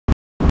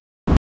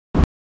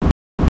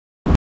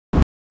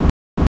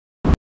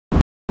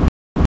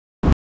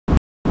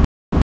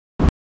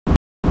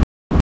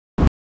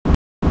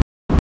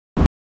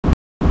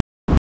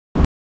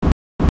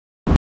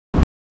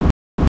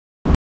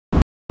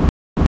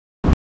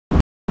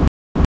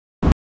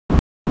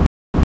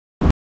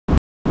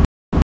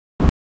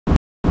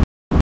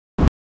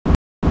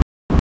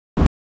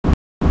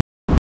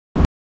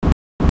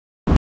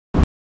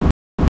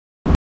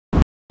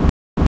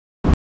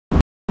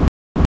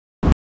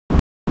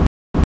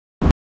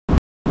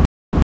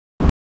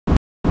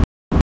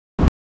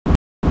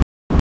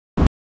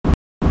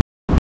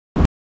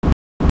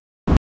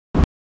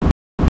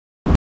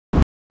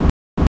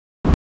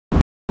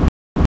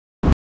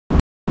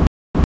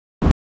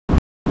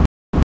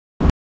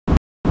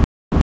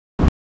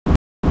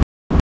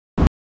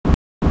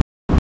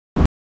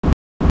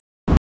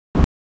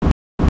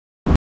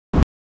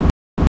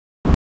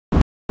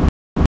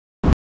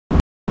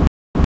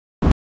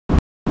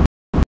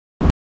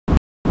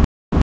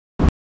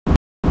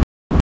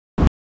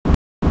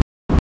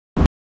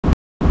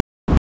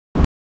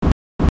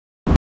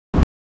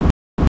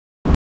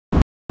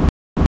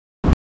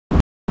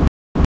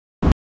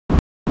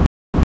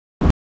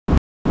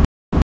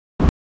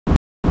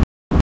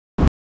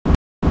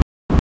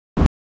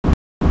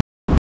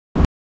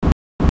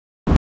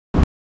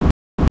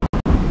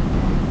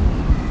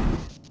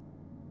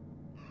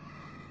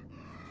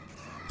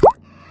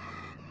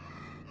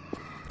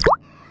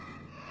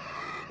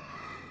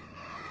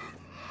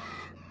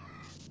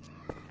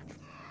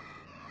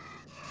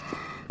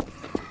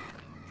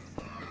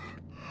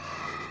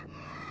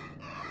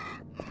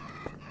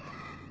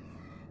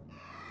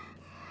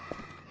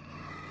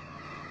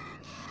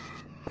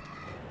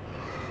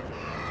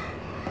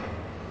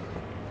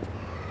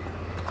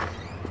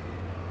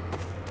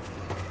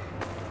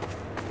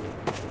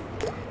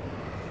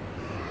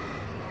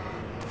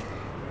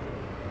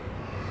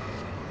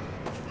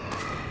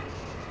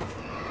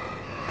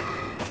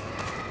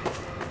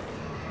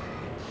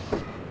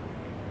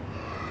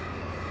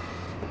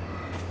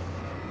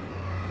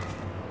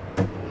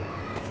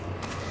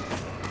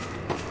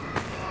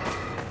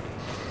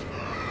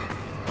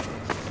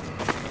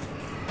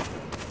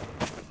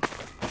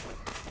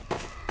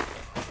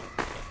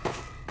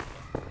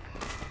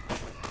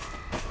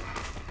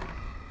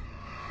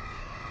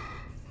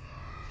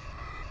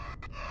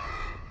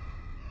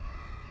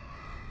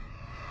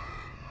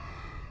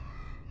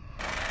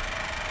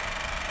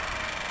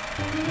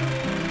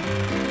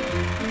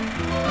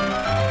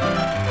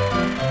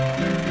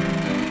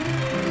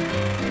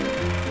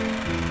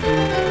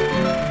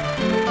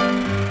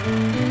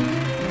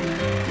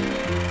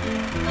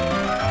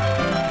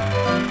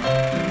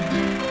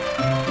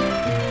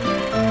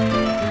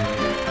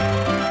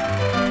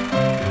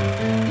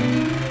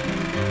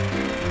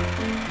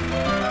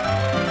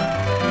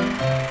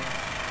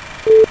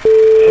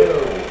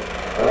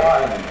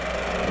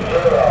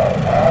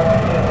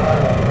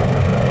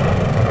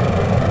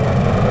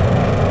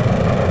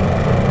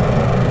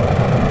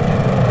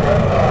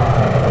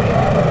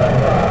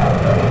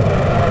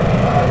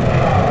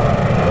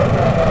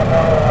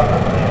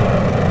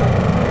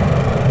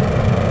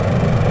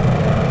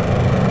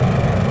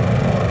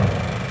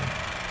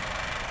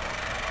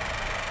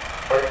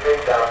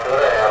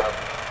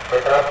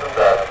Dust and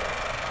dust.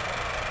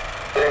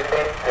 2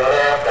 feet,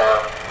 2.5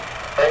 down.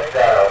 Face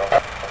down.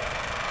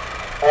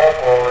 4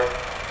 forward.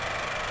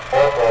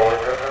 4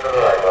 forward, just into the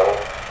right level.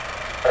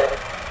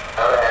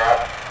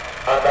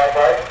 1.5. On back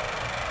right.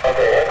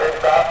 Okay, engine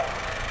stop.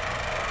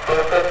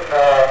 Houston,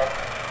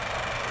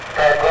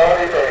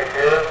 Tranquility Base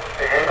here.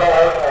 The Eagle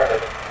has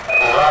landed.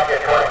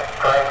 Rocket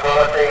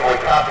Tranquility,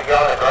 we copy you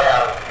on the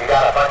ground. You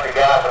got a bunch of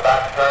guys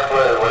about to turn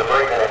blue. We're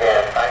breathing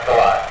again. Thanks a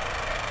lot.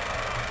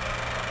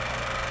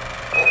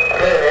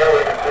 Okay, here we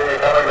can see you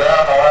coming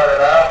down the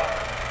ladder now.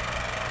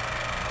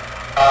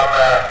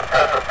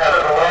 At the head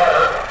of the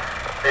ladder,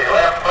 the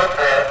left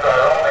footpads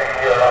are only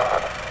compressed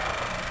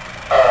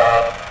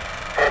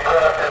in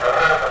the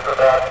surface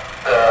about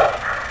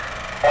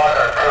 1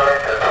 or 2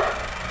 inches.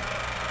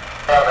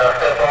 Now they'll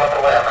step off the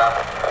limb now.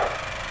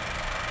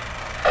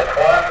 It's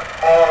 1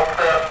 small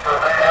step for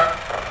man,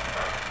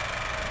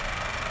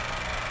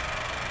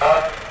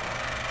 1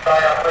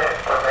 giant leap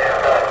for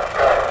mankind.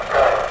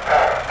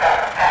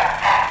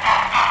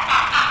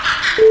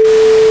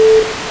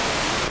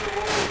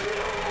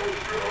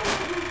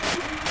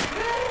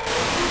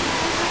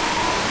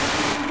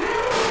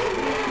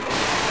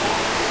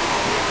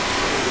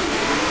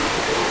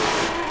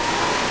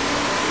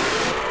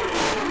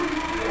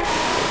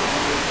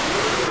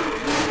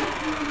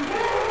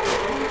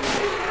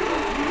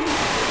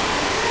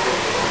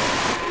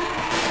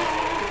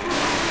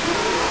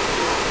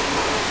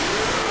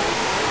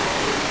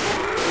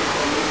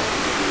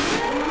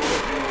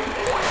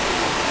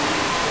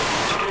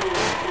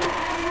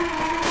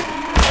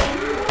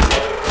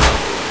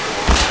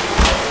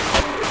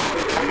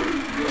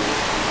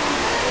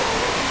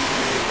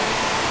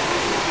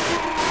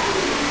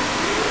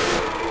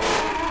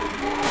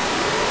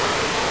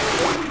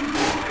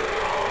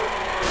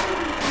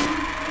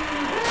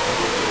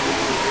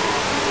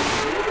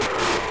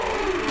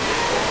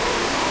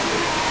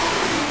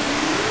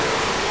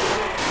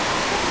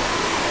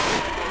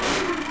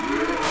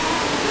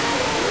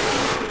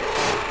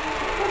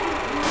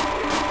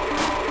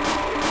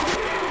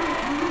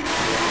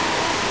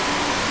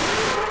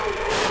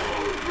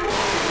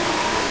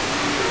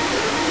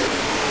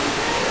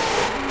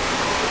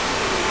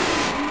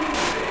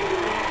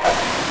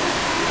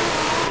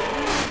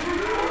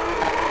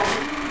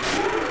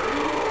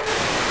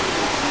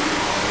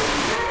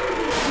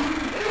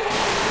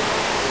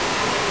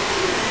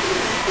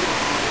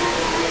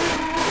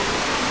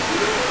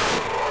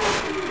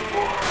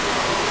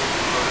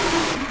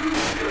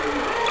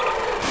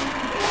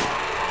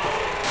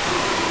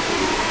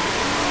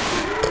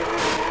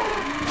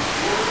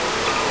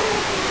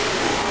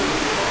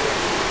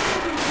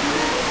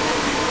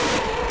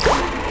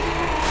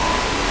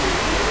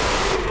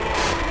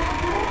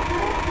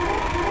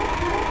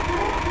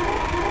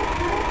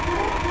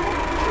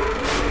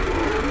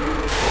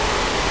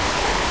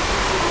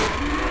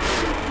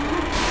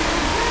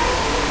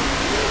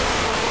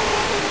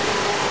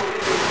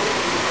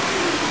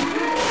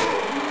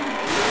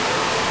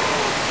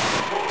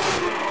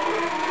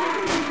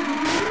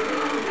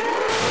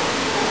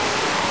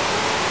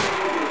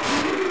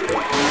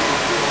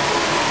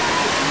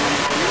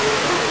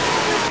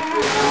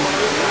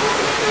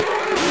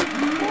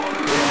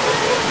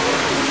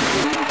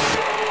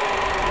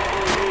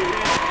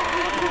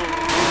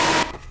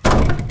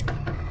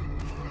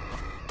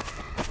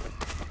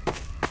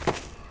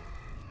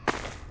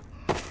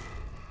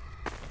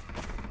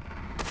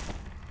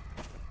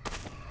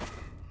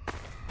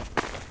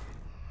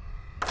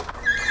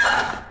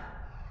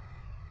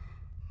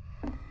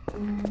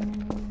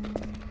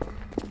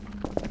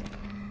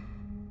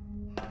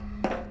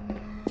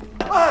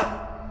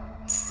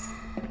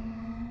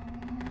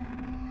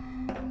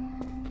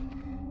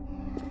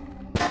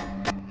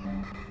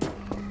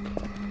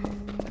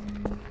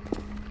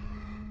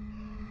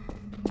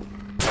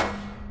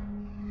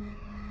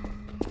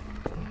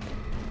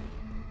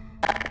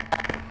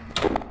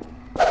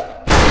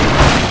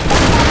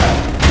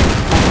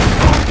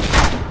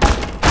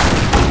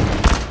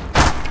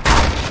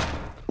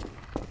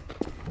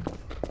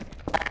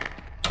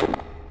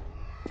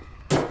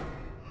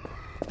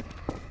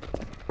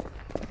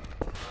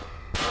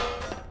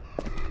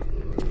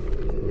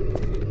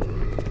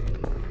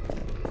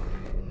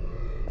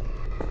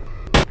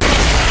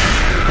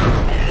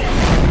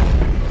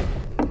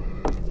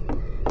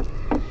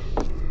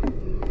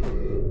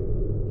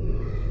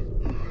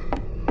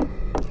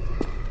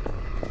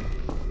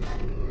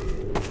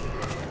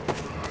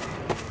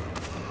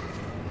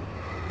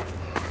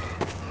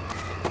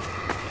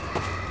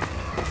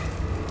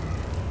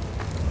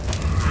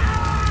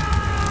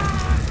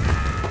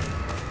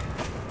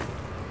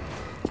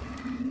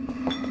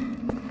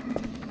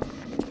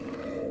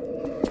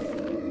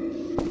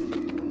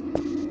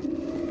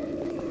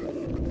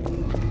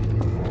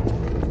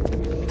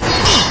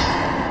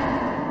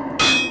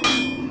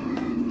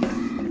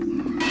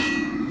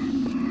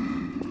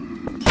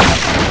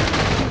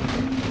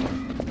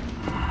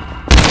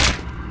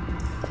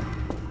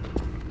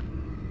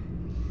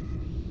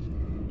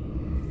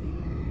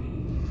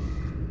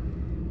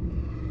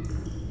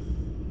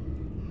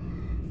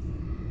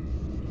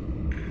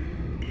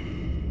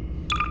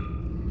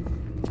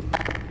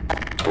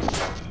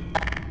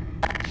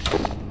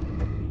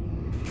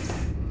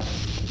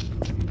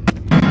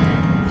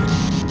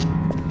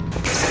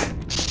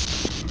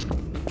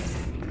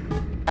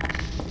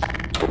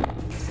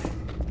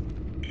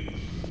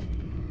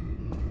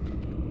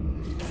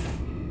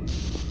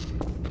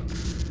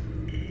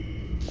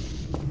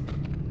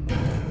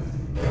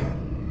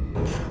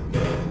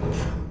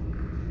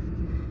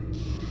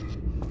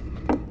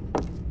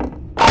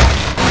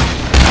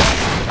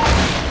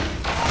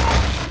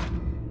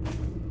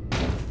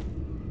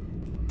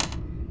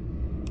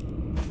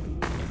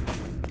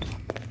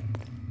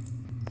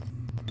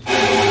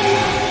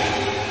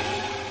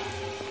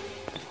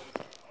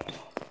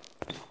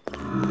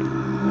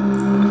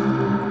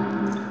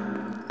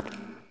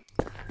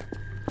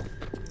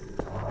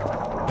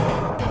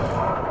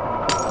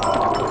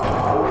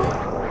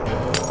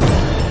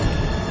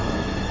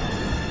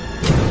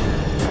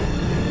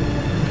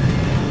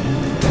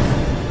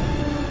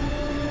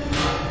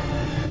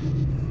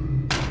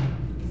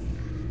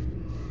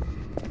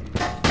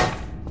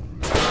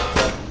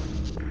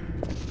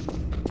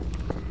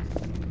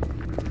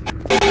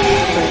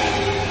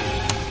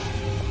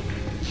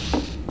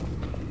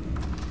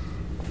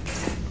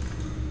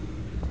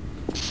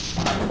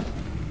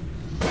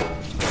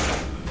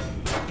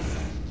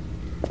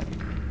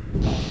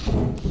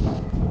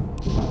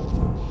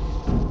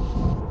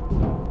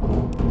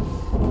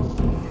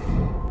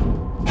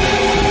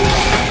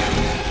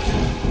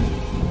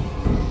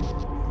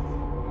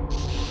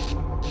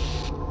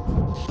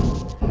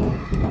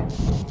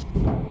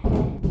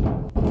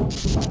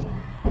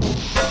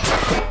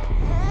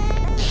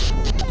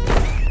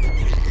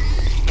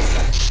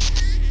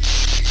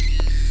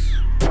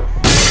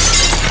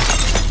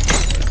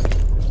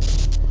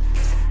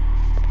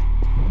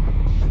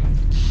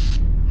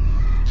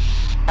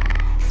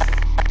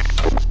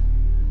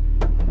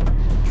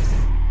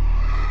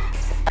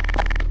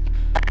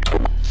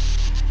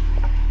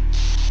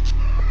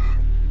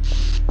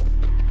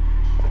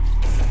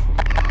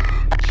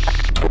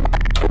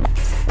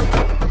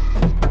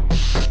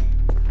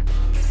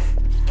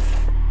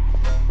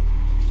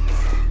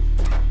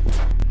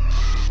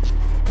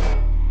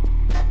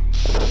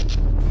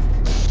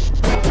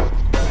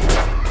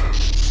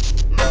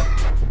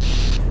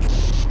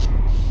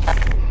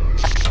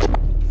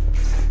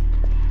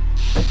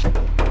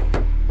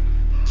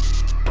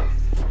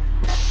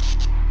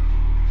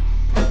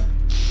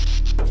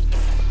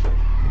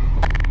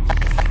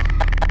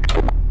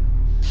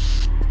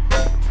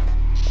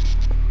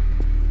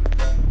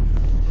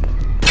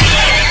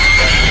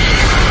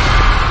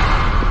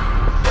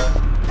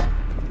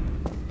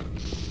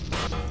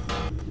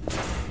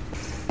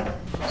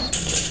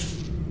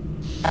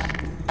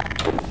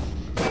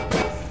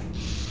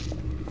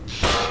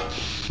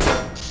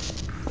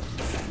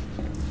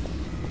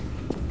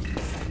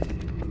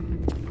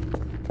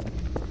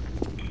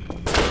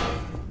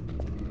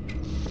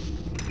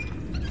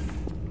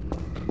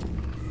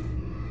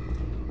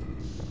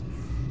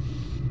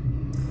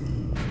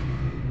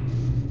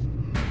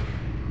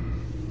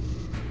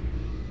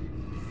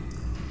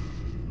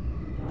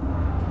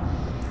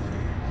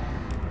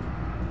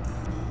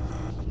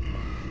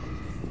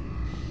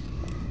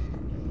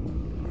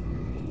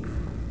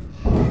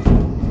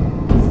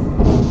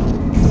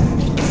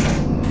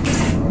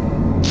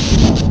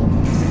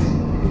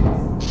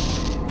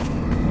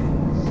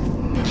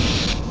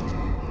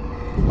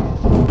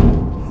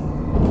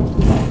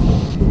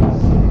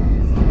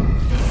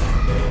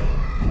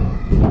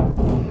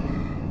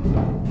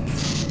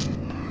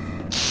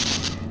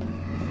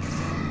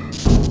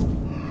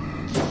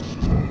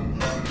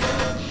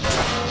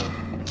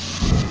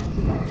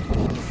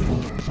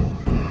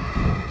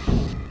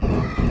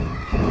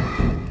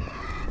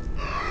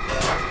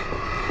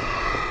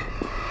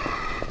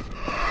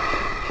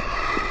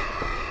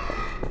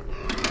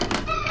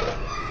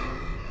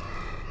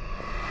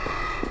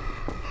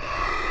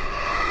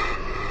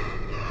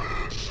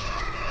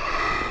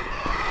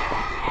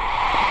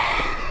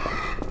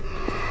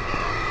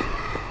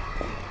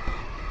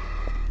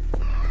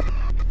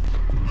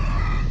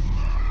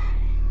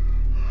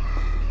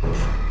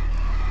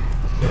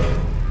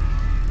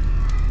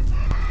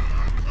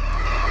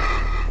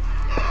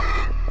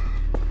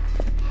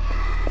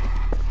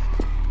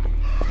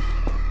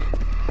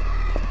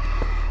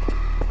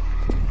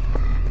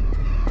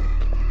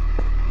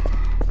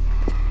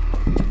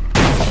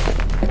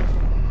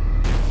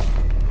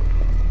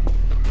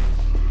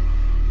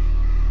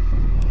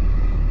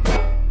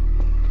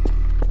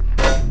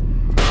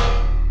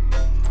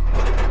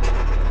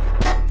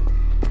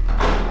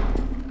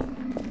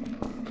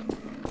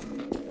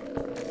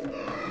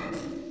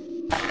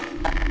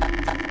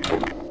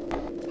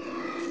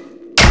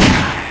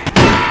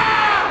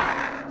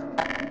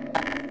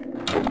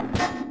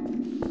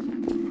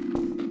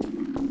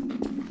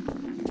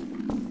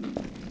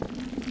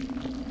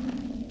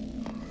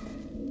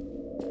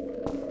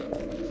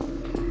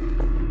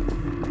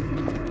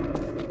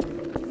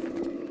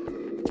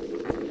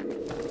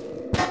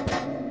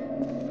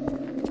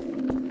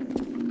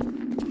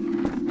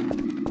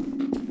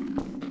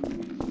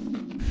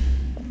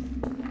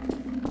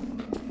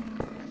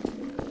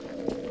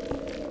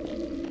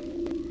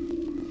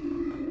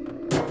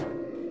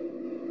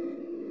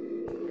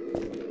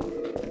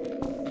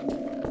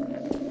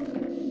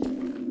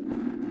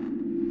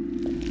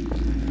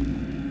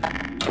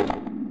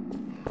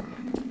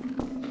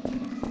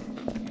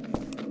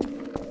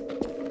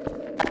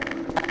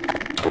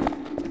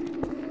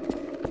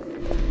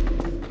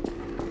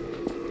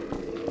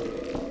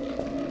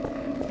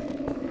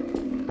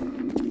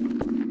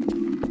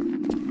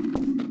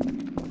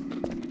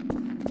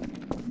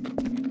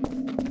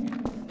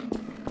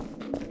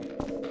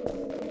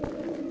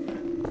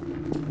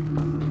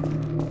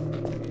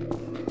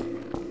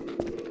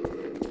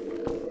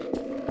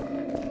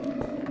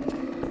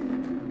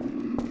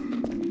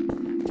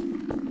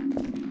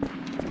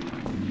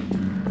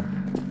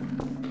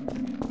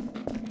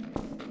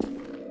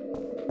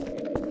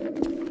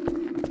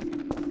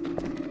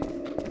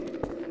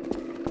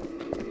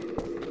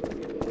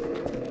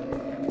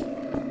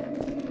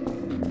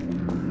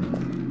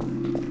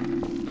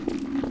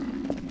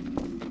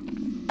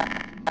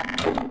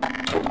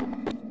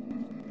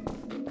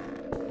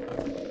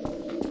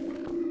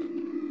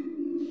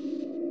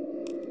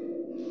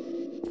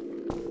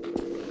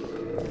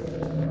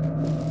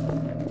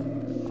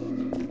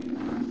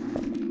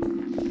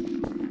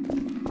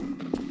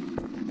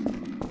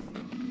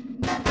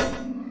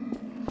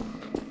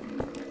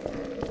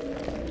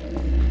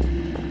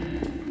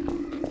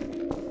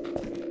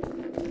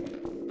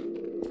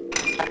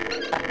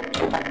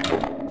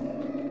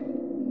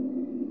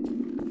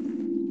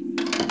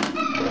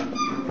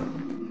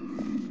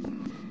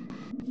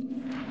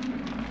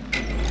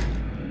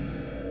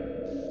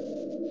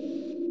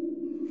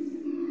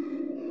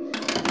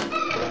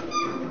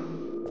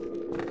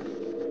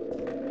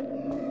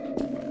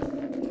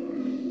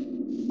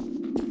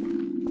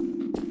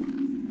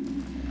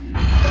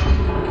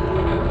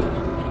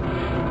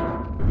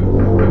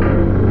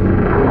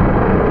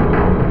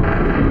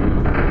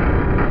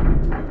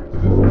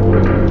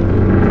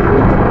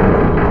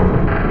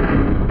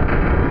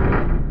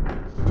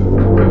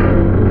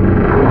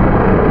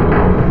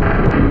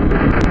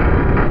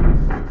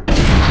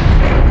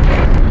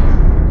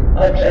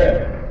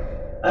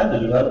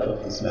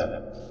 this map,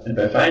 and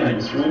by finding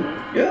this room,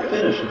 you have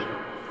finished it.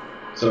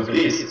 So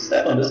please,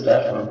 step on this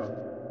platform.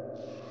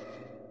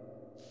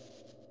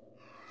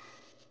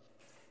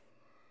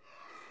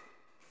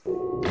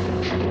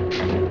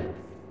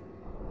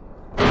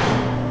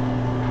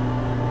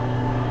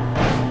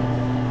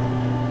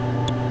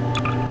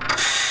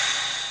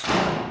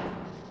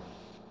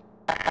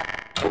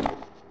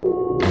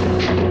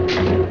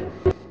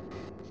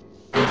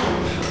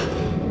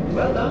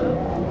 Well done.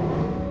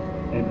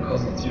 And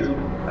because it's you,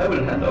 I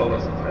will hand over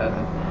the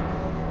present.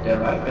 They're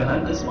right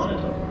behind this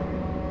monitor.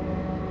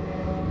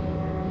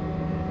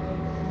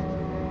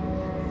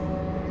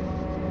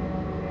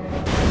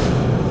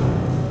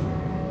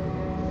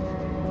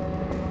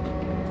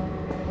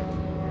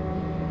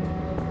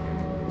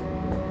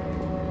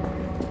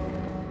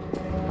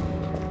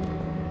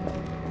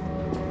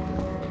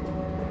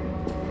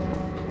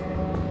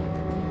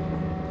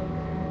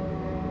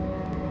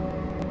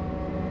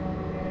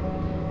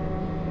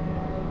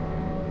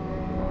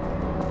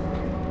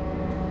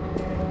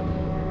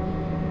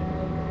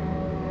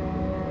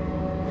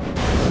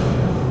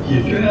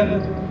 Here you have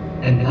it,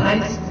 a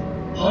nice,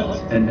 hot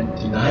and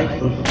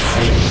delightful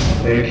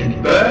fire where you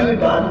can burn your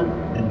body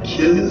and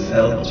kill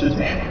yourself to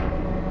death.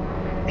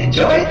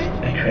 enjoy it.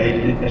 I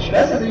created it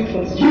especially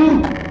for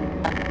you.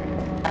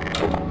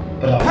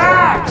 But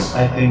also,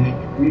 I think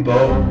we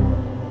both.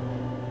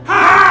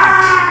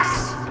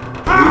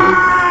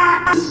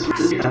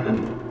 This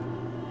happened.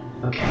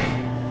 Okay.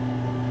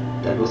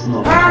 That was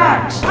not Of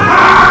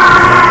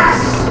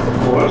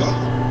course,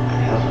 I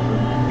have a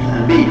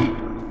plan B.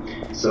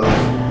 So,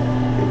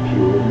 if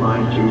you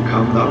mind to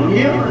come down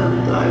here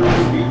and I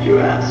will beat your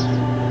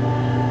ass.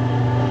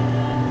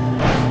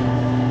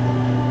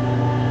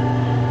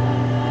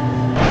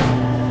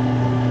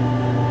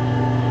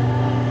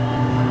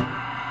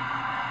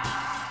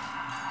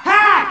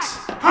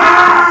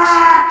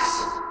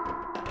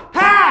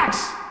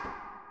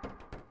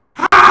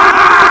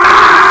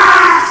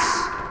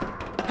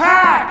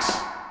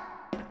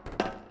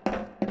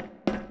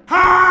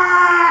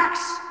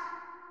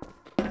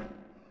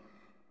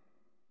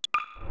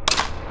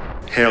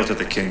 Hail to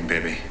the king,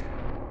 baby.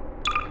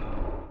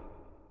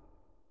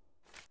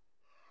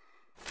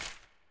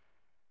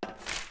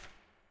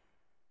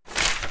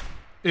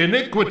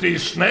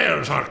 Iniquity's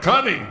snares are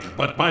cunning,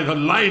 but by the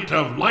light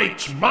of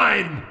light's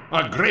mine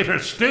are greater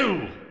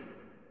still.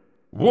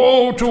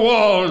 Woe to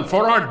all,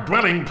 for our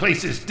dwelling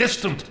place is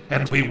distant,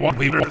 and we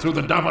wander through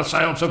the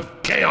domiciles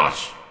of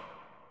chaos.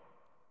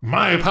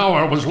 My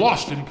power was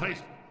lost in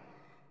place.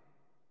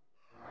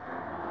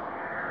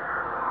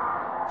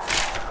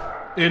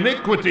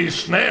 Iniquity's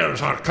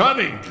snares are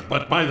cunning,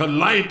 but by the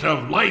light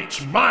of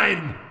light's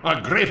mine are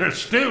greater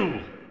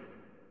still.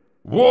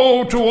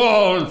 Woe to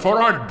all,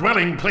 for our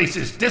dwelling place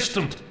is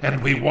distant,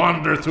 and we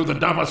wander through the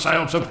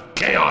domiciles of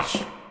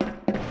chaos.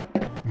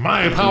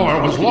 My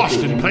power was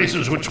lost in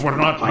places which were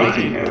not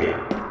mine. Area.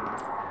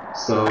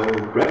 So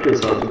grab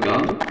yourself a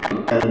gun,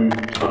 and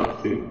I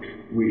think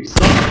we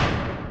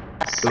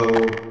start. So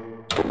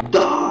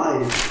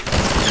die!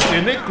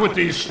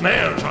 Iniquity's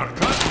snares are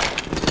cunning.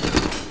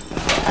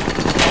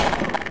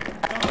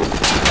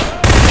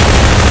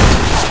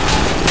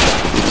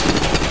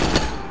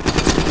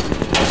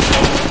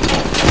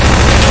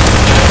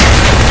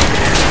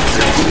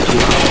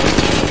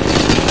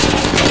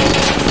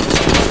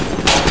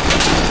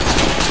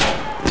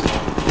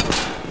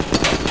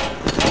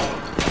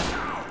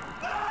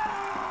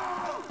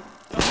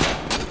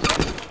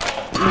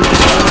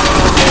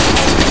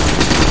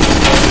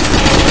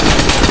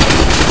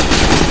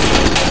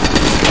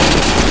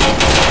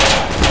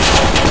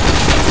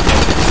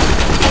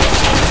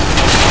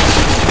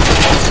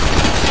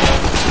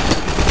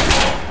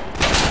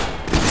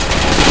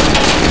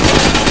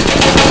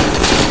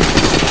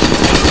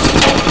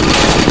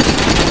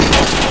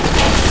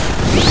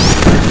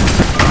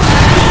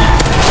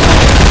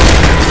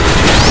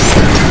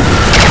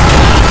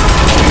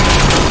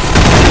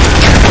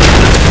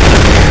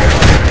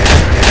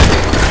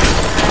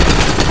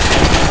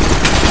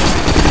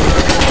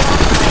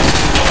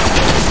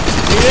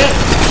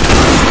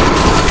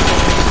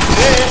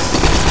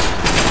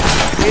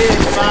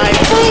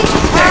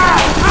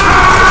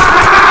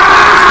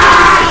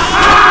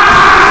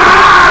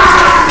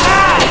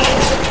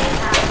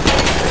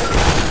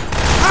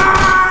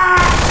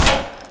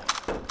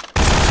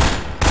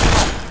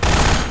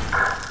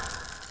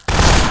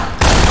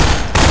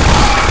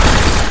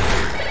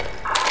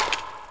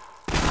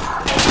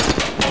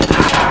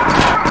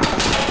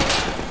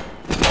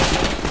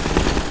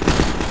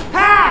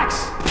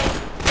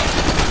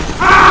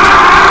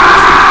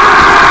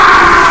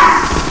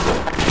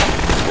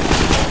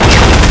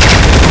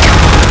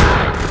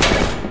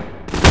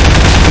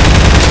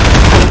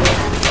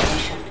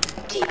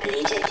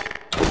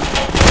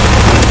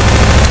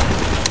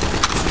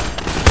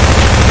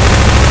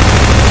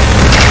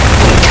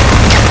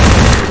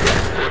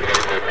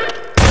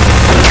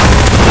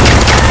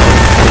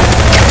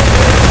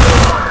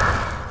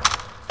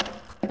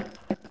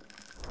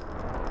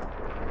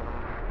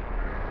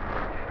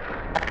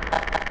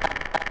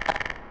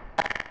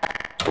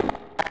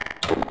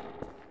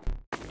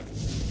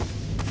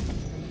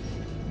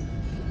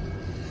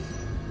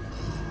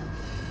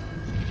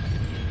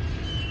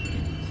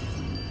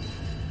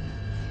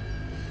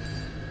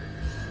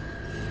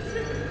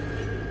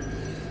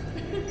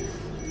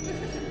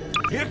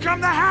 Here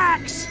come the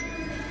hacks!